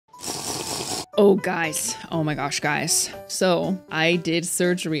Oh guys, oh my gosh guys. So I did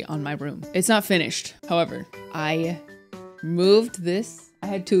surgery on my room. It's not finished. However, I moved this. I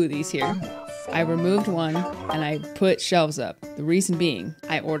had two of these here. I removed one and I put shelves up. The reason being,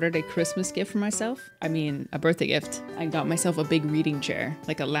 I ordered a Christmas gift for myself. I mean, a birthday gift. I got myself a big reading chair,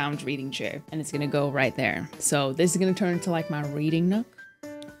 like a lounge reading chair, and it's gonna go right there. So this is gonna turn into like my reading nook.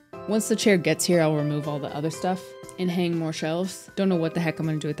 Once the chair gets here, I'll remove all the other stuff and hang more shelves. Don't know what the heck I'm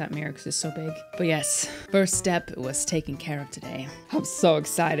gonna do with that mirror because it's so big. But yes, first step was taken care of today. I'm so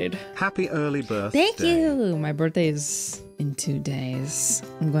excited. Happy early birthday. Thank you! My birthday is in 2 days.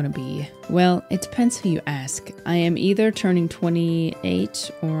 I'm gonna be, well, it depends who you ask. I am either turning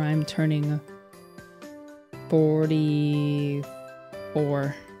 28 or I'm turning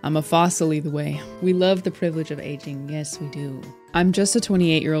 44. I'm a fossil either way. We love the privilege of aging. Yes, we do. I'm just a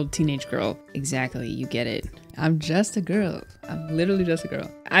 28-year-old teenage girl. Exactly, you get it. I'm just a girl. I'm literally just a girl.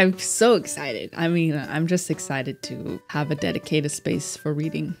 I'm so excited. I mean, I'm just excited to have a dedicated space for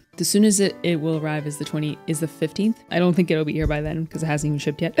reading. As soon as it will arrive is the 15th. I don't think it'll be here by then because it hasn't even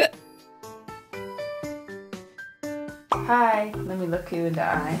shipped yet. Hi, let me look you in the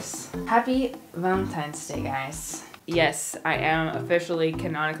eyes. Happy Valentine's Day, guys. Yes, I am officially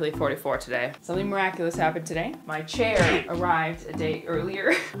canonically 44 today. Something miraculous happened today. My chair arrived a day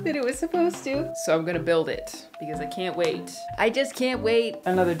earlier than it was supposed to. So I'm gonna build it because I can't wait. I just can't wait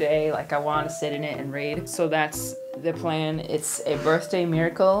another day. Like I want to sit in it and read. So that's the plan. It's a birthday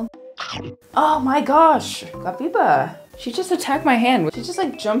miracle. Oh my gosh, Kapiba. She just attacked my hand. She just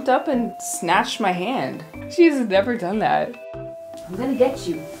like jumped up and snatched my hand. She's never done that. I'm gonna get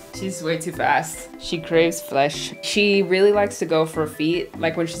you. She's way too fast. She craves flesh. She really likes to go for feet.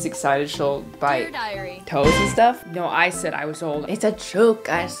 Like when she's excited, she'll bite toes and stuff. No, I said I was old. It's a joke,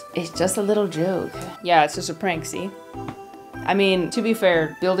 guys. It's just a little joke. Yeah, it's just a prank, see? I mean, to be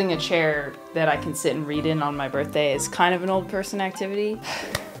fair, building a chair that I can sit and read in on my birthday is kind of an old person activity.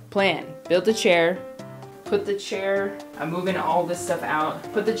 Plan, build a chair, put the chair, I'm moving all this stuff out,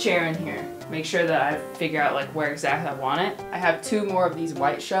 put the chair in here. Make sure that I figure out like where exactly I want it. I have 2 more of these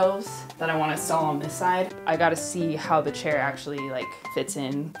white shelves that I want to install on this side. I gotta see how the chair actually like fits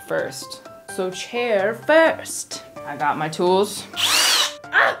in first. So chair first. I got my tools.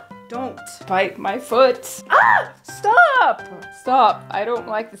 Ah! Don't bite my foot. Ah! Stop! Stop. I don't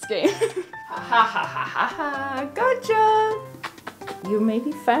like this game. Ha ha ha ha ha. Gotcha. You may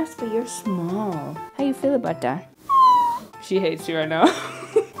be fast, but you're small. How you feel about that? She hates you right now.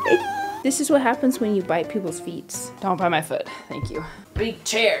 This is what happens when you bite people's feet. Don't bite my foot, thank you. Big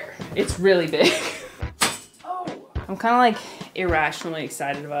chair. It's really big. Oh. I'm kind of like irrationally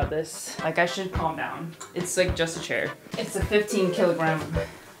excited about this. Like I should calm down. It's like just a chair. It's a 15-kilogram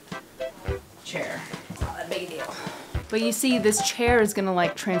chair. It's not that big a deal. But you see, this chair is gonna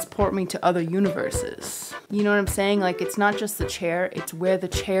like transport me to other universes. You know what I'm saying? Like it's not just the chair, it's where the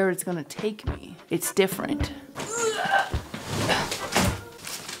chair is gonna take me. It's different.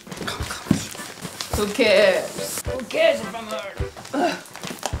 Who cares? Who cares if I'm hurt?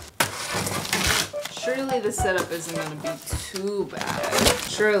 Surely the setup isn't gonna be too bad.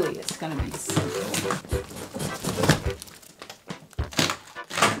 Surely it's gonna be simple.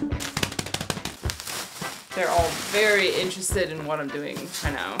 They're all very interested in what I'm doing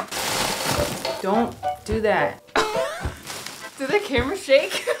right now. Don't do that. Did the camera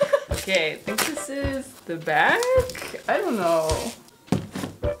shake? Okay, I think this is the back? I don't know.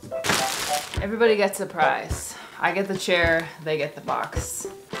 Everybody gets a prize. I get the chair, they get the box.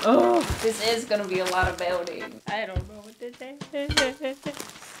 Oh, this is gonna be a lot of building. I don't know what to say.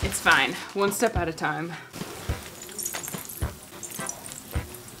 It's fine, one step at a time.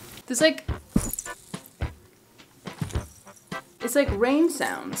 There's like, it's like rain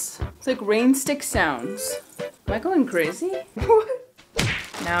sounds. It's like rain stick sounds. Am I going crazy? What?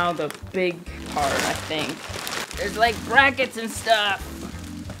 Now the big part, I think. There's like brackets and stuff.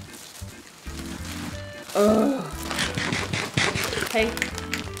 Ugh. Hey,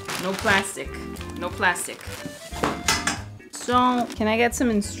 no plastic. No plastic. So, can I get some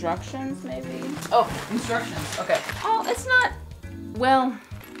instructions maybe? Oh, instructions, okay. Oh, it's not, well,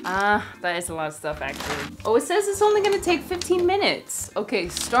 that is a lot of stuff actually. Oh, it says it's only gonna take 15 minutes. Okay,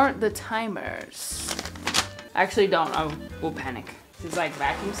 start the timers. Actually don't, we'll panic. This is like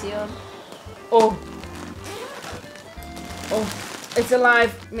vacuum sealed. Oh. Oh, it's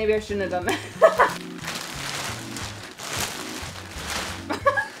alive. Maybe I shouldn't have done that.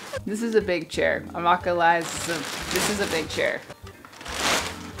 This is a big chair. I'm not gonna lie, this is a big chair.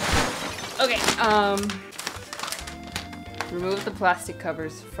 Okay, remove the plastic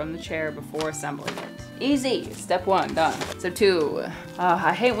covers from the chair before assembling it. Easy. Step 1, done. Step 2.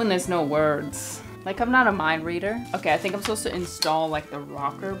 I hate when there's no words. Like, I'm not a mind reader. Okay, I think I'm supposed to install like the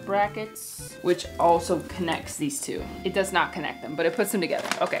rocker brackets, which also connects these two. It does not connect them, but it puts them together.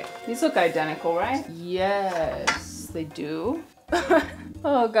 Okay, these look identical, right? Yes, they do.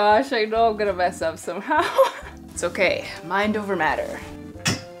 Oh gosh, I know I'm gonna mess up somehow. It's okay, mind over matter.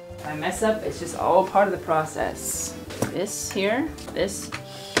 If I mess up, it's just all part of the process. This here, this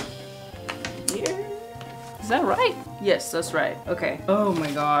here. Is that right? Yes, that's right. Okay. Oh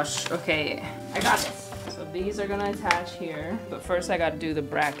my gosh. Okay, I got this. So these are gonna attach here, but first I gotta do the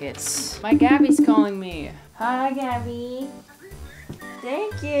brackets. My Gabby's calling me. Hi, Gabby.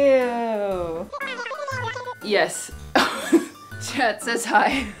 Thank you. Yes. Chat says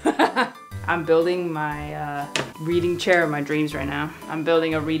hi. I'm building my reading chair of my dreams right now. I'm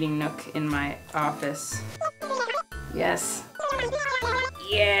building a reading nook in my office. Yes.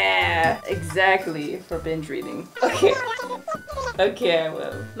 Yeah, exactly, for binge reading. Okay. Okay, I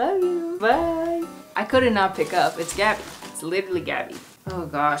will. Love you. Bye. I could not pick up. It's Gabby. It's literally Gabby. Oh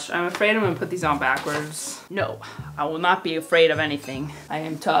gosh, I'm afraid I'm gonna put these on backwards. No, I will not be afraid of anything. I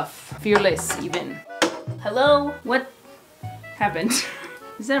am tough. Fearless, even. Hello? What happened?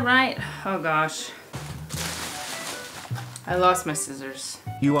 Is that right? Oh gosh. I lost my scissors.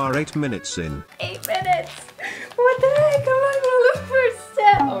 You are 8 minutes in. 8 minutes? What the heck? I'm not gonna look for a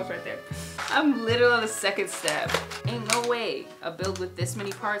step. Oh, it's right there. I'm literally on the second step. Ain't no way a build with this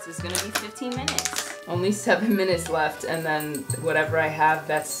many parts is gonna be 15 minutes. Only 7 minutes left, and then whatever I have,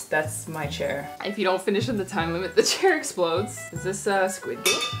 that's my chair. If you don't finish in the time limit, the chair explodes. Is this Squid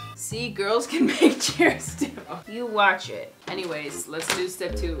Game? See, girls can make chairs too. You watch it. Anyways, let's do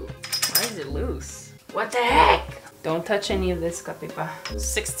step 2. Why is it loose? What the heck? Don't touch any of this, Kapipa.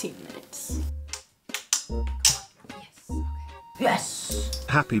 16 minutes. Yes. Okay. Yes.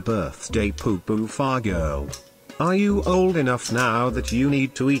 Happy birthday, poo-poo far girl. Are you old enough now that you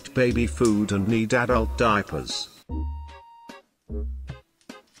need to eat baby food and need adult diapers?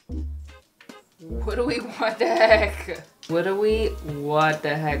 What the heck? What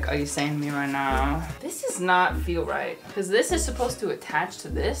the heck are you saying to me right now? This does not feel right. Because this is supposed to attach to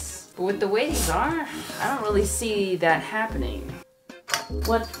this. But with the way these are, I don't really see that happening.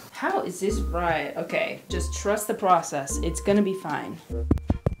 What? How is this right? Okay, just trust the process. It's gonna be fine.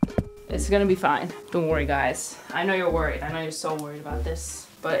 It's gonna be fine. Don't worry, guys. I know you're worried. I know you're so worried about this.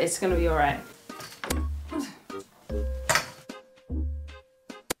 But it's gonna be alright.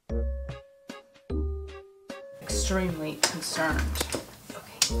 Extremely concerned.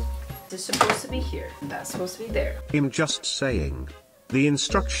 Okay. This is supposed to be here. That's supposed to be there. I'm just saying. The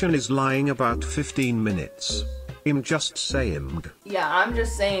instruction is lying about 15 minutes. I'm just saying. Yeah, I'm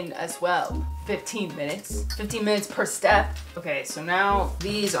just saying as well. 15 minutes. 15 minutes per step. Okay, so now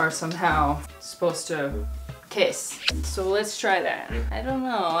these are somehow supposed to kiss. So let's try that. I don't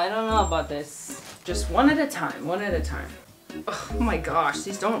know about this. Just one at a time, one at a time. Oh my gosh,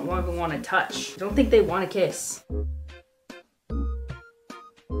 these don't even want to touch. I don't think they want to kiss.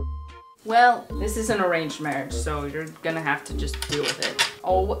 Well, this is an arranged marriage, so you're gonna have to just deal with it.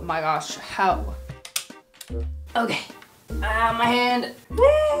 Oh my gosh, how? Okay. My hand.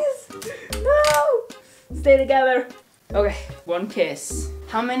 Please! No! Stay together. Okay, one kiss.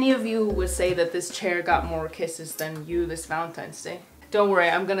 How many of you would say that this chair got more kisses than you this Valentine's Day? Don't worry,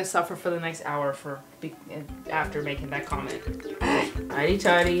 I'm gonna suffer for the next hour after making that comment. Righty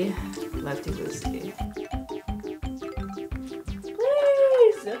tighty, lefty loosey.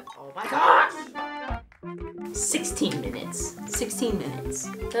 Please! Oh my gosh! 16 minutes. 16 minutes.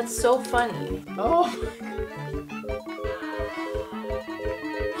 That's so funny. Oh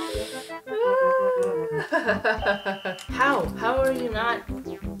How are you not?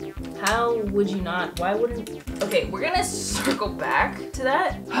 How would you not? Why wouldn't? Okay, we're gonna circle back to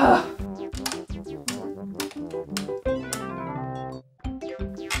that.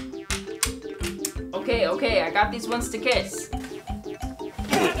 Okay, I got these ones to kiss.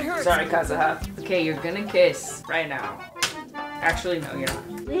 Sorry, Kazuha. Okay, you're gonna kiss right now. Actually, no, you're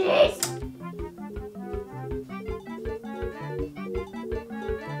not. Please.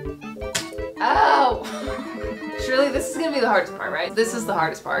 Ow! Surely this is gonna be the hardest part, right? This is the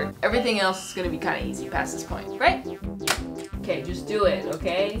hardest part. Everything else is gonna be kind of easy past this point, right? Okay, just do it,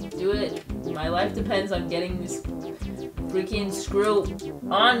 okay? Do it. My life depends on getting this freaking screw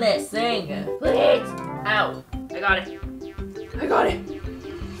on this thing. Please! Ow! I got it. I got it.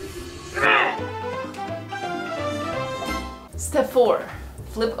 Step 4.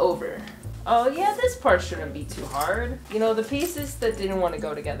 Flip over. Oh yeah, this part shouldn't be too hard. You know, the pieces that didn't want to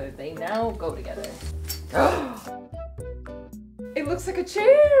go together, they now go together. It looks like a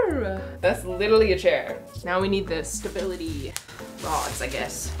chair. That's literally a chair. Now we need the stability rods, I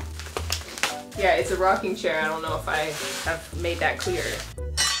guess. Yeah, it's a rocking chair. I don't know if I have made that clear.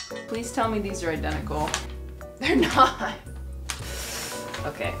 Please tell me these are identical. They're not.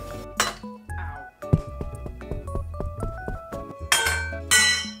 Okay.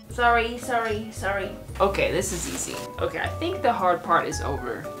 Sorry. Okay, this is easy. Okay, I think the hard part is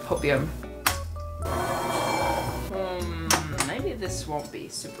over. Hopium. Maybe this won't be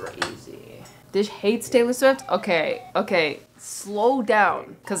super easy. Dish hates Taylor Swift? Okay, slow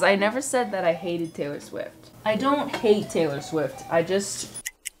down. Cause I never said that I hated Taylor Swift. I don't hate Taylor Swift. And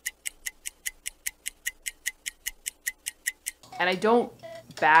I don't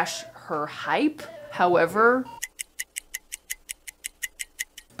bash her hype. However,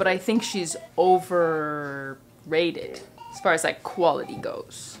 but I think she's overrated as far as like quality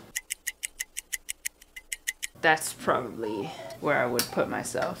goes. That's probably where I would put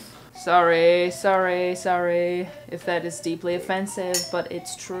myself. Sorry if that is deeply offensive, but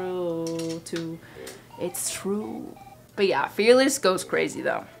it's true it's true. But yeah, Fearless goes crazy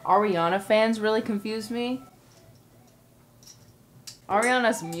though. Ariana fans really confuse me.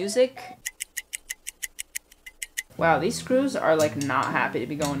 Ariana's music. Wow, these screws are like not happy to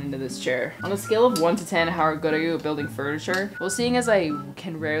be going into this chair. On a scale of 1 to 10, how good are you at building furniture? Well, seeing as I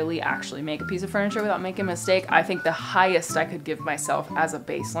can rarely actually make a piece of furniture without making a mistake, I think the highest I could give myself as a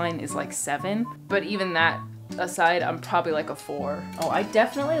baseline is like 7. But even that aside, I'm probably like a 4. Oh, I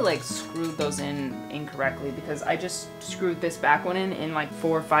definitely like screwed those in incorrectly because I just screwed this back one in like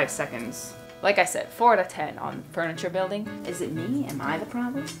 4 or 5 seconds. Like I said, 4 out of 10 on furniture building. Is it me? Am I the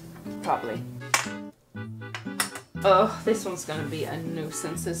problem? Probably. Oh, this one's gonna be a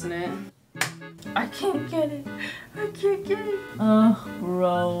nuisance, isn't it? I can't get it. Oh,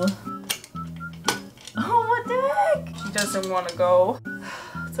 bro. Oh, what the heck? She doesn't want to go.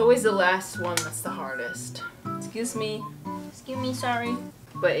 It's always the last one that's the hardest. Excuse me, sorry.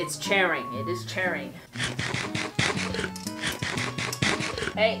 But it's chairing. It is chairing.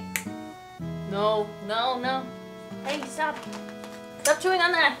 Hey. No. Hey, stop. Stop chewing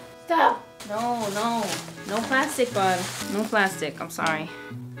on that. Stop. No plastic, bud. No plastic, I'm sorry.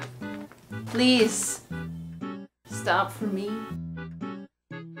 Please. Stop for me.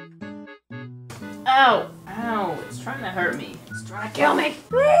 Ow, it's trying to hurt me. It's trying to kill me.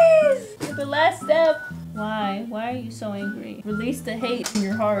 Please, to the last step. Why are you so angry? Release the hate in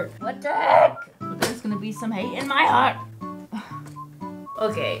your heart. What the heck? Well, there's gonna be some hate in my heart.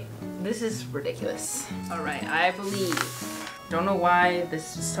 Okay, this is ridiculous. All right, I believe. Don't know why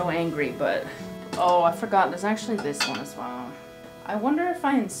this is so angry, but oh, I forgot. There's actually this one as well. I wonder if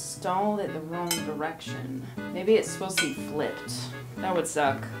I installed it the wrong direction. Maybe it's supposed to be flipped. That would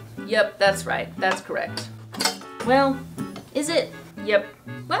suck. Yep, that's right. That's correct. Well, is it? Yep.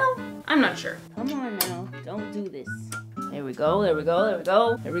 Well, I'm not sure. Come on now. Don't do this. There we go.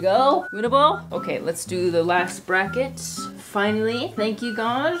 Winnable. Okay, let's do the last bracket. Finally. Thank you,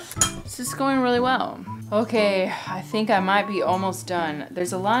 God. This is going really well. Okay, I think I might be almost done.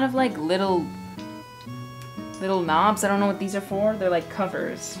 There's a lot of like little knobs. I don't know what these are for. They're like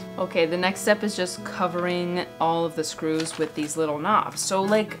covers. Okay, the next step is just covering all of the screws with these little knobs. So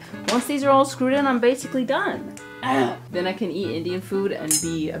like, once these are all screwed in, I'm basically done. Then I can eat Indian food and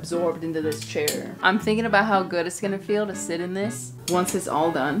be absorbed into this chair. I'm thinking about how good it's gonna feel to sit in this once it's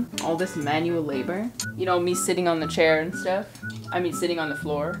all done. All this manual labor. You know, me sitting on the chair and stuff. I mean, sitting on the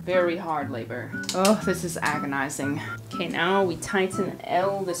floor. Very hard labor. Oh, this is agonizing. Okay, now we tighten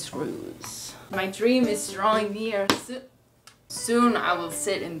all the screws. My dream is drawing near. Soon I will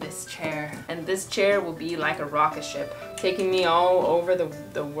sit in this chair, and this chair will be like a rocket ship, taking me all over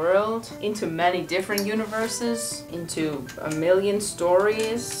the world, into many different universes, into a million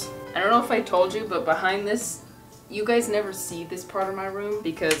stories. I don't know if I told you, but behind this, you guys never see this part of my room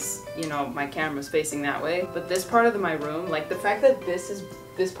because, you know, my camera's facing that way. But this part of my room, like the fact that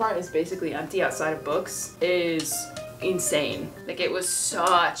this part is basically empty outside of books is insane. Like, it was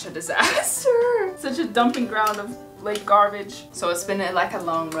such a disaster. Such a dumping ground of like garbage. So it's been like a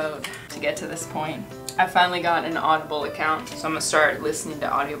long road to get to this point. I finally got an Audible account, so I'm gonna start listening to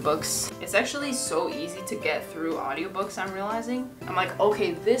audiobooks. It's actually so easy to get through audiobooks, I'm realizing. I'm like,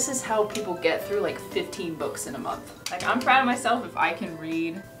 okay, this is how people get through like 15 books in a month. Like, I'm proud of myself if I can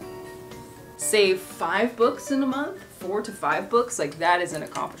read, say, 5 books in a month, 4 to 5 books, like that is an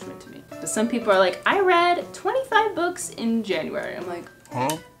accomplishment to me. But some people are like, I read 25 books in January. I'm like,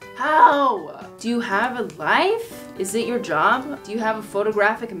 huh? How? Do you have a life? Is it your job? Do you have a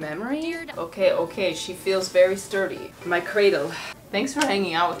photographic memory? Okay, she feels very sturdy. My cradle. Thanks for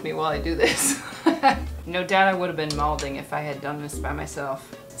hanging out with me while I do this. No doubt I would have been molding if I had done this by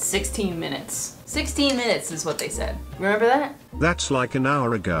myself. 16 minutes. 16 minutes is what they said. Remember that? That's like an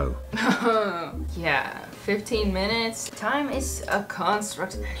hour ago. Yeah, 15 minutes. Time is a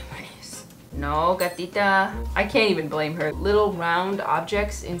construct anyways. No, gatita. I can't even blame her. Little round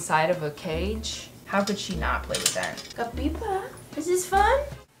objects inside of a cage. How could she not play with that? Capipa, is this fun?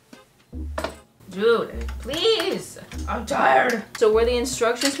 Dude, please. I'm tired. So were the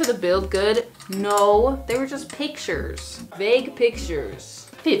instructions for the build good? No, they were just pictures. Vague pictures.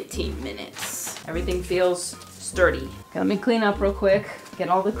 15 minutes. Everything feels sturdy. Okay, let me clean up real quick. Get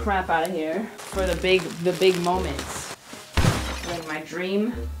all the crap out of here for the big moments. When my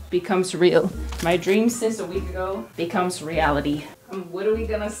dream becomes real. My dream since a week ago becomes reality. I'm literally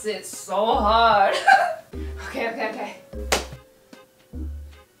gonna sit so hard. Okay.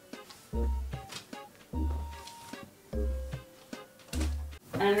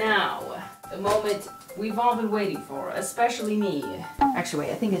 And now, the moment we've all been waiting for, especially me. Actually,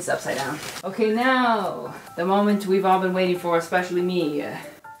 wait, I think it's upside down. Okay, now, the moment we've all been waiting for, especially me.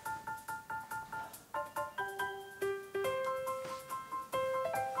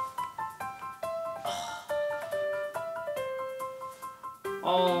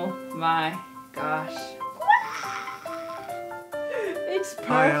 Oh my gosh. It's perfect.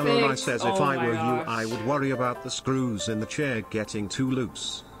 Hi, says if I were gosh. you, I would worry about the screws in the chair getting too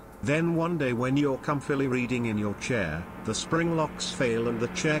loose. Then one day when you're comfily reading in your chair, the spring locks fail and the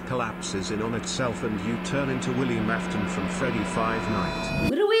chair collapses in on itself and you turn into William Afton from Freddy Five Nights.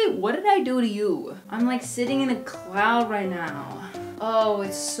 Literally, what did I do to you? I'm like sitting in a cloud right now. Oh,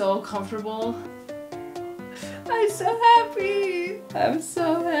 it's so comfortable. I'm so happy. I'm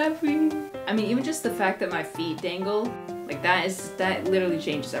so happy. I mean, even just the fact that my feet dangle, like that literally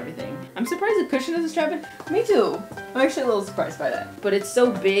changes everything. I'm surprised the cushion doesn't strap in. Me too. I'm actually a little surprised by that. But it's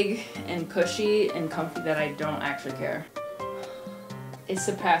so big and cushy and comfy that I don't actually care. It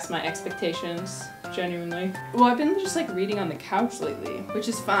surpassed my expectations, genuinely. Well, I've been just like reading on the couch lately, which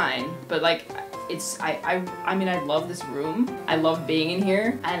is fine, but like I mean, I love this room. I love being in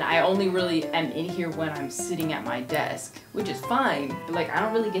here, and I only really am in here when I'm sitting at my desk, which is fine, but like I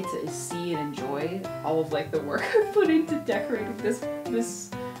don't really get to see and enjoy all of like the work I put into decorating this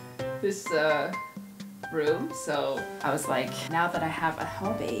room. So I was like, now that I have a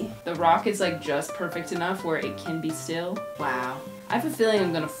hobby, the rock is like just perfect enough where it can be still. Wow. I have a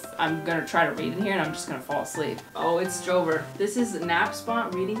feeling I'm gonna try to read in here and I'm just gonna fall asleep. Oh, it's Jover. This is nap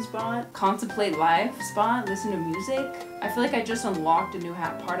spot, reading spot, contemplate life spot, listen to music. I feel like I just unlocked a new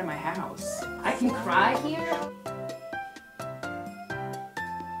part of my house. I can cry here.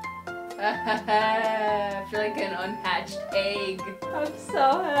 I feel like an unhatched egg. I'm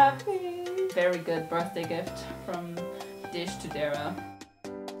so happy. Very good birthday gift from Dish to Dara.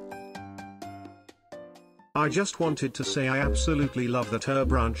 I just wanted to say I absolutely love that her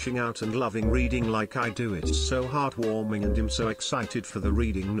branching out and loving reading like I do. It's so heartwarming and I'm so excited for the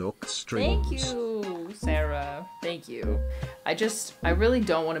Reading Nook streams. Thank you, Sarah. Thank you. I really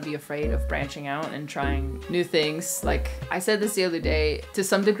don't want to be afraid of branching out and trying new things. Like, I said this the other day, to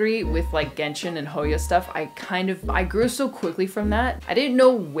some degree with like Genshin and Hoya stuff, I grew so quickly from that. I didn't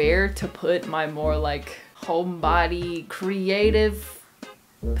know where to put my more like homebody, creative,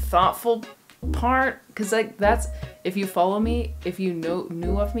 thoughtful part, because like that's, if you follow me, if you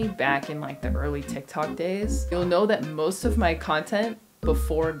knew of me back in like the early TikTok days, you'll know that most of my content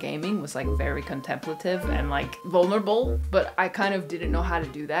before gaming was like very contemplative and like vulnerable, but I kind of didn't know how to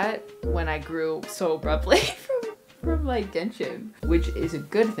do that when I grew so abruptly from like Genshin, which is a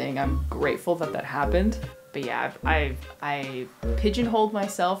good thing. I'm grateful that that happened. But yeah, I pigeonholed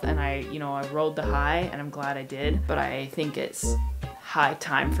myself and I rolled the high, and I'm glad I did. But I think it's high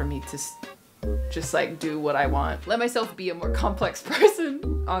time for me to just like do what I want. Let myself be a more complex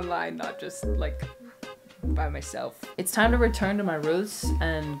person online, not just like by myself. It's time to return to my roots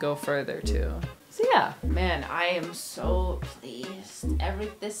and go further too. So yeah, man, I am so pleased.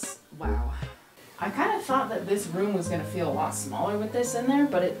 Wow. I kind of thought that this room was gonna feel a lot smaller with this in there,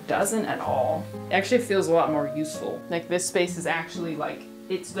 but it doesn't at all. It actually feels a lot more useful. Like this space is actually like,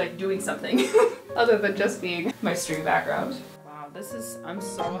 it's like doing something other than just being my stream background. I'm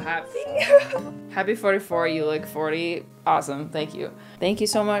so happy. Happy 44, you look 40. Awesome, thank you. Thank you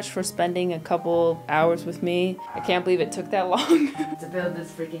so much for spending a couple hours with me. I can't believe it took that long to build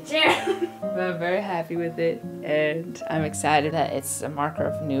this freaking chair. But I'm very happy with it, and I'm excited that it's a marker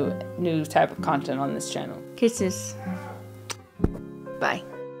of new type of content on this channel. Kisses. Bye.